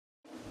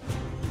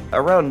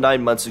around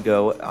 9 months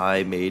ago,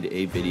 I made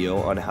a video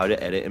on how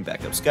to edit and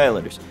back up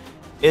Skylanders.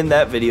 In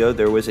that video,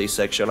 there was a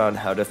section on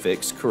how to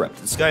fix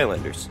corrupted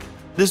Skylanders.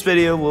 This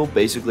video will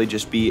basically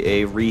just be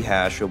a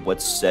rehash of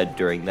what's said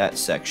during that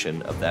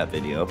section of that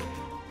video,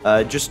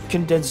 just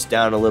condensed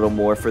down a little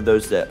more for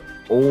those that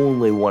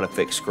only want to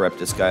fix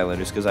corrupted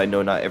Skylanders, because I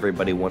know not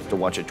everybody wants to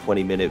watch a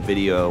 20-minute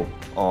video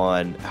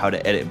on how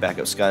to edit and back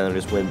up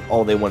Skylanders when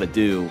all they want to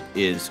do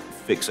is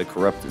fix a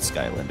corrupted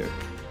Skylander.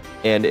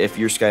 And if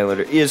your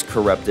Skylander is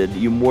corrupted,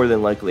 you more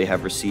than likely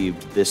have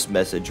received this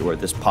message or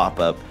this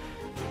pop-up.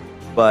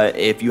 But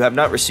if you have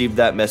not received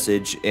that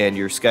message and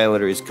your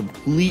Skylander is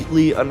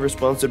completely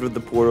unresponsive with the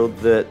portal,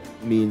 that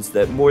means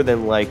that more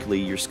than likely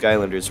your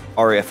Skylander's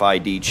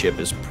RFID chip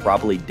is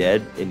probably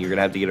dead and you're going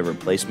to have to get a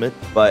replacement.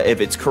 But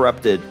if it's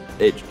corrupted,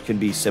 it can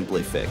be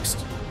simply fixed.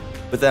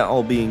 With that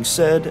all being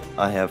said,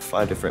 I have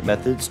 5 different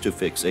methods to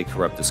fix a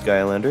corrupted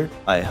Skylander.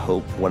 I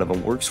hope one of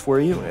them works for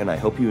you, and I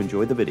hope you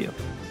enjoy the video.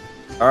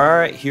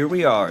 Alright, here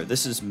we are.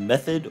 This is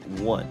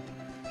method 1.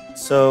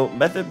 So,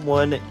 method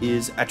 1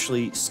 is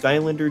actually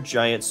Skylander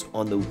Giants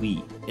on the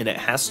Wii, and it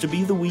has to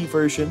be the Wii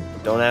version.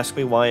 Don't ask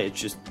me why, it's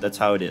just, that's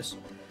how it is.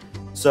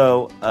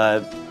 So,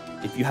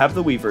 if you have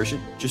the Wii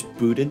version, just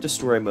boot into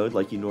story mode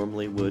like you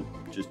normally would,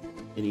 just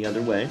any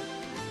other way.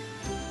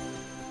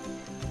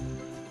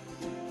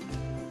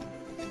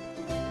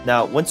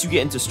 Now, once you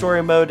get into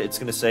story mode, it's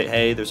going to say,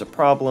 hey, there's a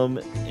problem,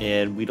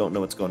 and we don't know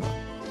what's going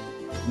on.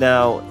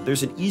 Now,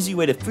 there's an easy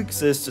way to fix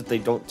this that they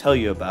don't tell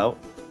you about.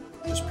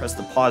 Just press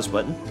the pause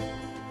button.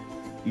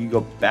 You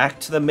go back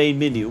to the main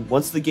menu.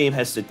 Once the game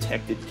has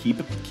detected, keep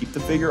the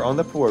figure on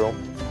the portal,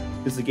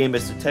 because the game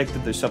has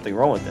detected there's something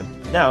wrong with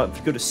them. Now, if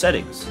you go to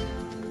settings,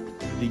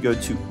 you go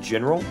to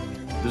general,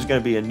 there's going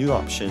to be a new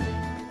option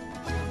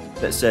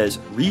that says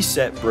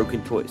reset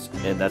broken toys,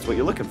 and that's what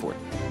you're looking for.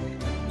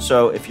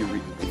 So if you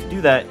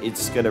do that,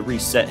 it's going to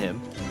reset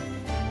him,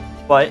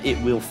 but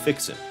it will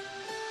fix him.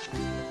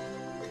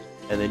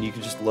 And then you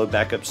can just load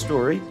back up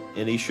story,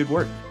 and he should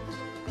work.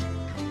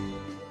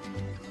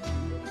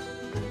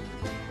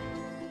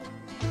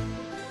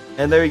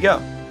 And there you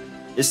go.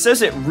 It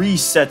says it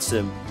resets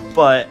him,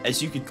 but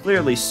as you can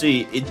clearly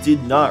see, it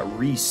did not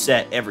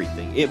reset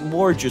everything. It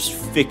more just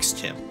fixed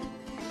him.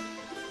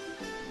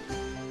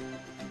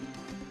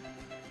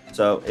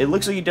 So it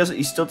looks like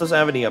he still doesn't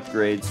have any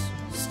upgrades.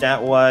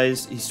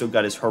 Stat-wise, he's still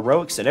got his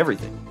heroics and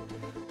everything.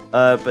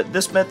 But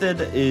this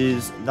method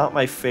is not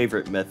my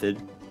favorite method.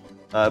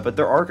 But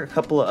there are a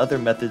couple of other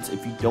methods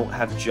if you don't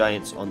have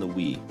Giants on the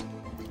Wii.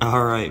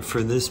 Alright,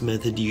 for this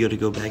method you gotta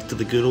go back to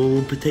the good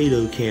old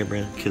potato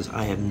camera, because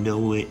I have no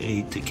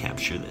way to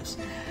capture this.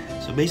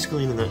 So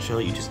basically, in a nutshell,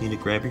 you just need to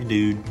grab your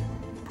dude,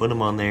 put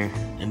him on there,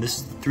 and this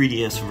is the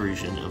 3DS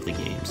version of the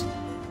games.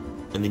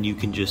 And then you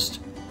can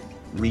just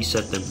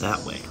reset them that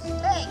way.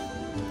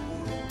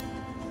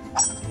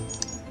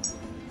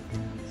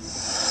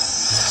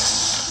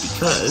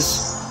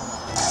 Because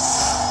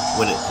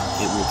when it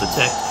will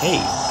detect, hey,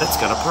 that's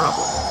got a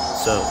problem.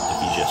 So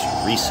if you just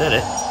reset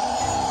it,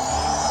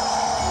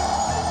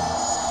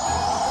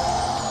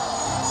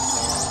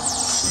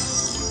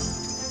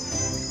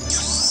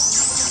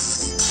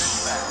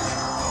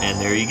 and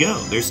there you go,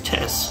 there's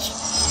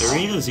Test. There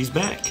he is, he's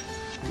back.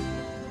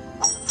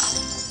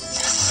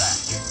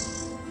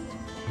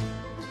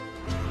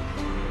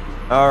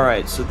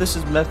 Alright, so this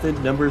is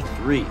method number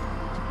 3.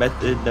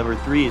 Method number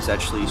 3 is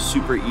actually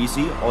super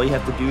easy. All you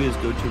have to do is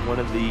go to one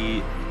of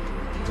the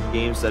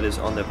games that is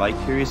on the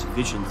Vicarious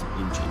Visions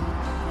engine.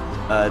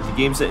 The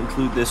games that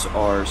include this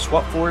are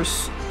Swap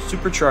Force,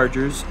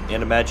 Superchargers,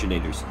 and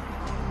Imaginators.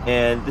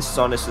 And this is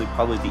honestly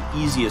probably the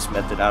easiest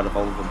method out of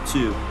all of them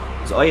too.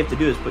 So all you have to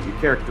do is put your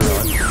character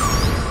on.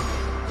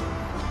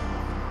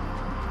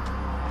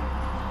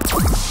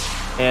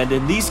 And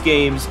in these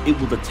games, it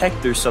will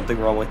detect there's something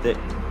wrong with it,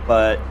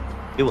 but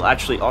it will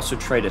actually also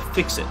try to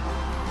fix it.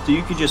 So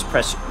you can just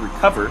press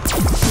recover.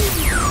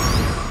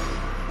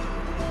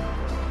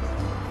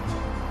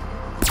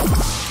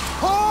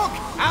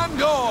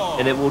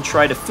 And it will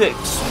try to fix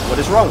what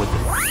is wrong with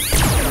it.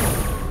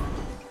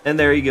 And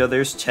there you go,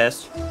 there's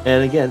Test.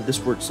 And again, this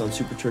works on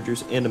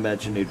Superchargers and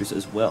Imaginators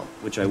as well,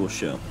 which I will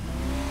show.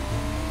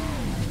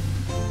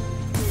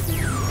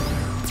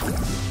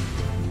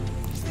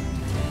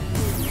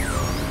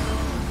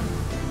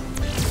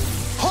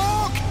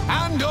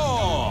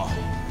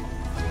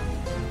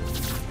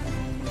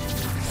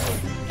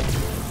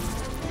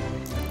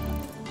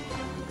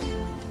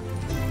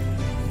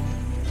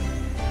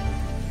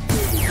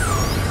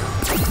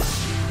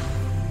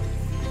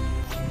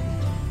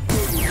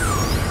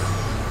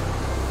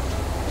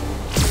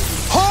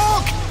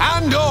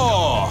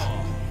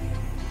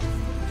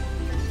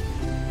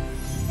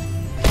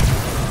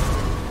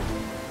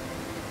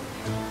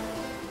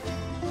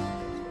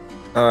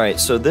 Alright,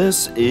 so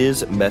this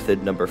is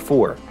method number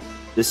 4.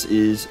 This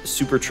is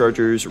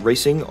Superchargers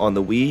Racing on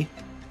the Wii.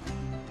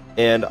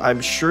 And I'm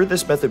sure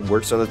this method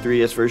works on the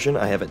 3DS version.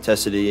 I haven't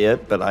tested it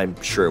yet, but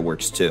I'm sure it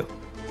works too.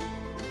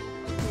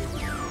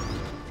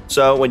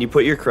 So when you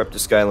put your corrupted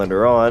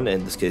Skylander on,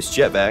 in this case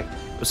Jetpack,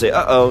 will say,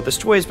 uh-oh, this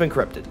toy has been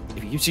corrupted.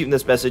 If you keep seeing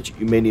this message,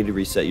 you may need to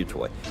reset your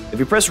toy. If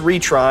you press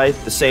retry,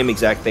 the same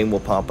exact thing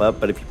will pop up,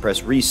 but if you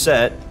press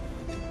reset,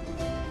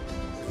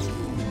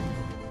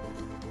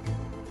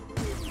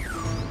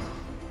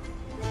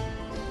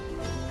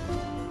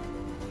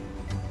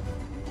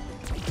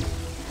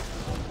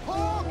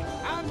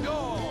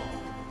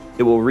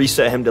 it will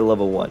reset him to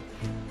level 1.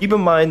 Keep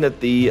in mind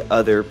that the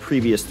other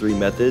previous 3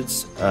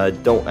 methods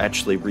don't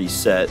actually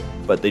reset,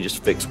 but they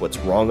just fix what's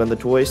wrong on the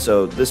toy,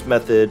 so this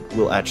method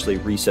will actually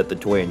reset the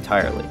toy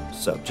entirely.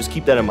 So just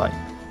keep that in mind.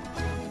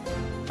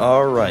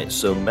 Alright,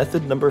 so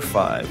method number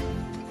 5.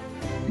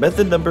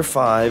 Method number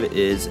 5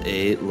 is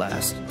a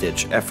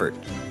last-ditch effort.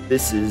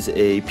 This is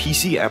a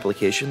PC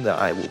application that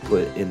I will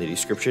put in the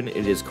description.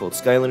 It is called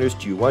Skylanders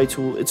GUI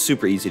tool. It's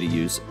super easy to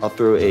use. I'll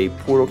throw a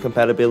portal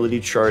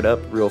compatibility chart up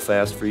real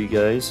fast for you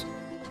guys.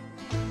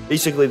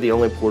 Basically, the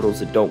only portals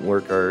that don't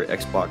work are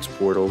Xbox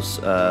portals,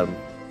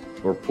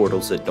 or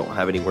portals that don't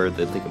have anywhere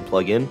that they can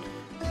plug in.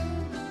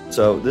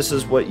 So this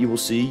is what you will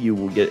see. You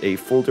will get a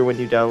folder when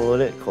you download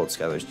it called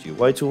Skylanders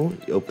GUI tool.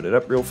 You open it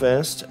up real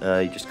fast.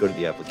 You just go to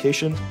the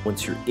application.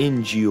 Once you're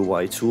in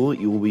GUI tool,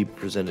 you will be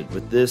presented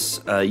with this.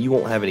 You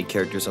won't have any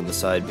characters on the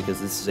side because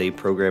this is a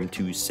program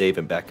to save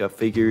and back up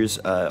figures.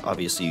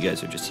 Obviously, you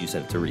guys are just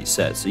using it to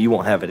reset, so you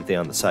won't have anything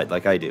on the side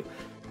like I do.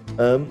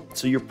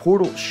 So your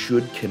portal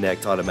should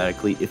connect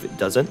automatically. If it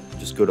doesn't,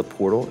 just go to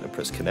portal and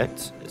press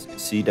connect. As you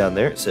see down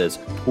there, it says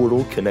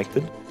portal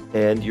connected.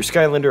 And your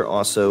Skylander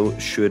also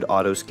should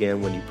auto scan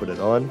when you put it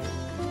on.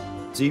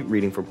 See,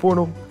 reading from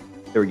portal.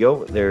 There we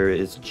go. There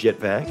is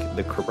Jetvac,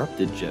 the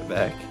corrupted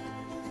Jetvac.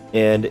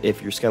 And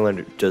if your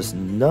Skylander does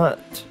not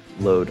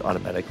load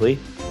automatically,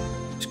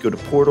 just go to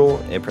portal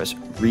and press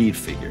read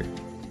figure.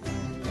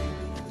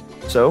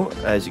 So,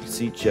 as you can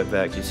see,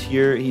 Jetvac is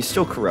here. He's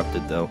still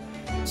corrupted though.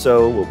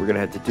 So what we're going to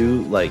have to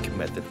do, like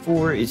method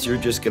 4, is you're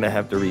just going to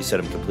have to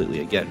reset them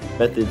completely again.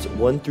 Methods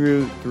 1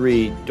 through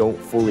 3 don't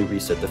fully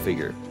reset the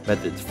figure.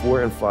 Methods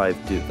 4 and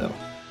 5 do though.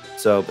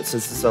 So, but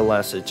since it's a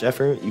last ditch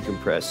effort, you can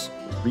press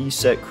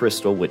reset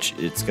crystal, which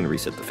it's going to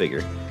reset the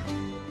figure.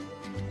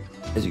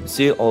 As you can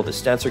see, all the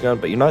stats are gone,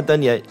 but you're not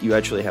done yet. You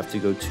actually have to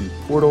go to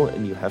portal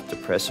and you have to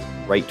press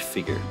write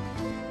figure.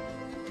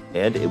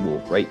 And it will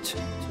write to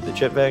the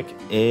Jetvac,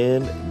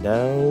 and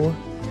now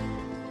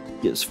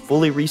he is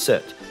fully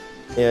reset.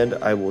 And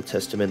I will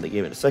test him in the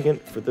game in a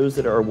second. For those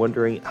that are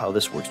wondering how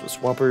this works with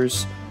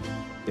swappers,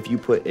 if you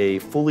put a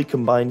fully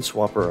combined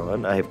swapper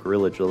on, I have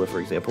Gorilla Drilla for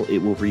example, it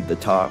will read the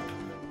top.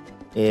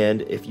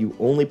 And if you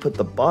only put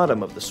the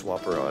bottom of the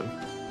swapper on,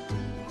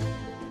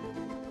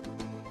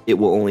 it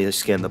will only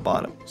scan the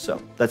bottom. So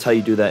that's how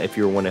you do that if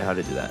you're wondering how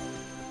to do that.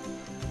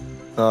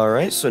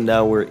 Alright, so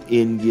now we're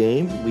in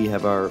game. We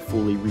have our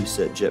fully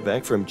reset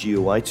Jetvac from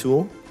GUI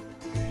tool.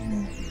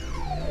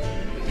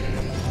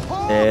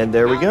 And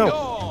there we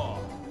go.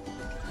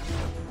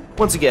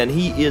 Once again,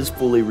 he is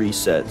fully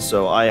reset,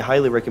 so I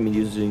highly recommend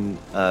using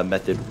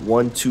method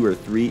 1, 2, or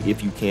 3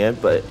 if you can,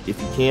 but if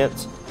you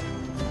can't,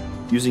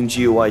 using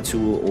GUI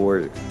tool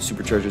or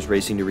Superchargers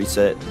Racing to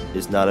reset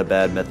is not a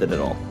bad method at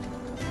all.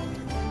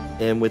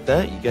 And with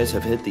that, you guys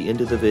have hit the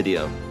end of the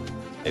video.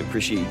 I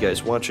appreciate you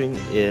guys watching,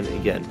 and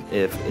again,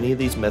 if any of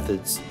these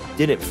methods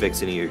didn't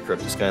fix any of your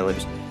corrupted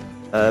Skylanders,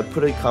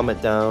 put a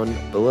comment down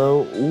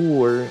below,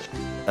 or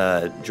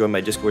join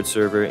my Discord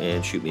server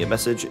and shoot me a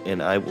message,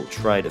 and I will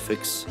try to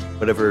fix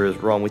whatever is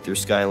wrong with your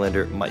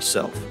Skylander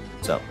myself.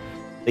 So,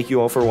 thank you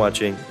all for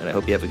watching, and I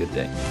hope you have a good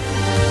day.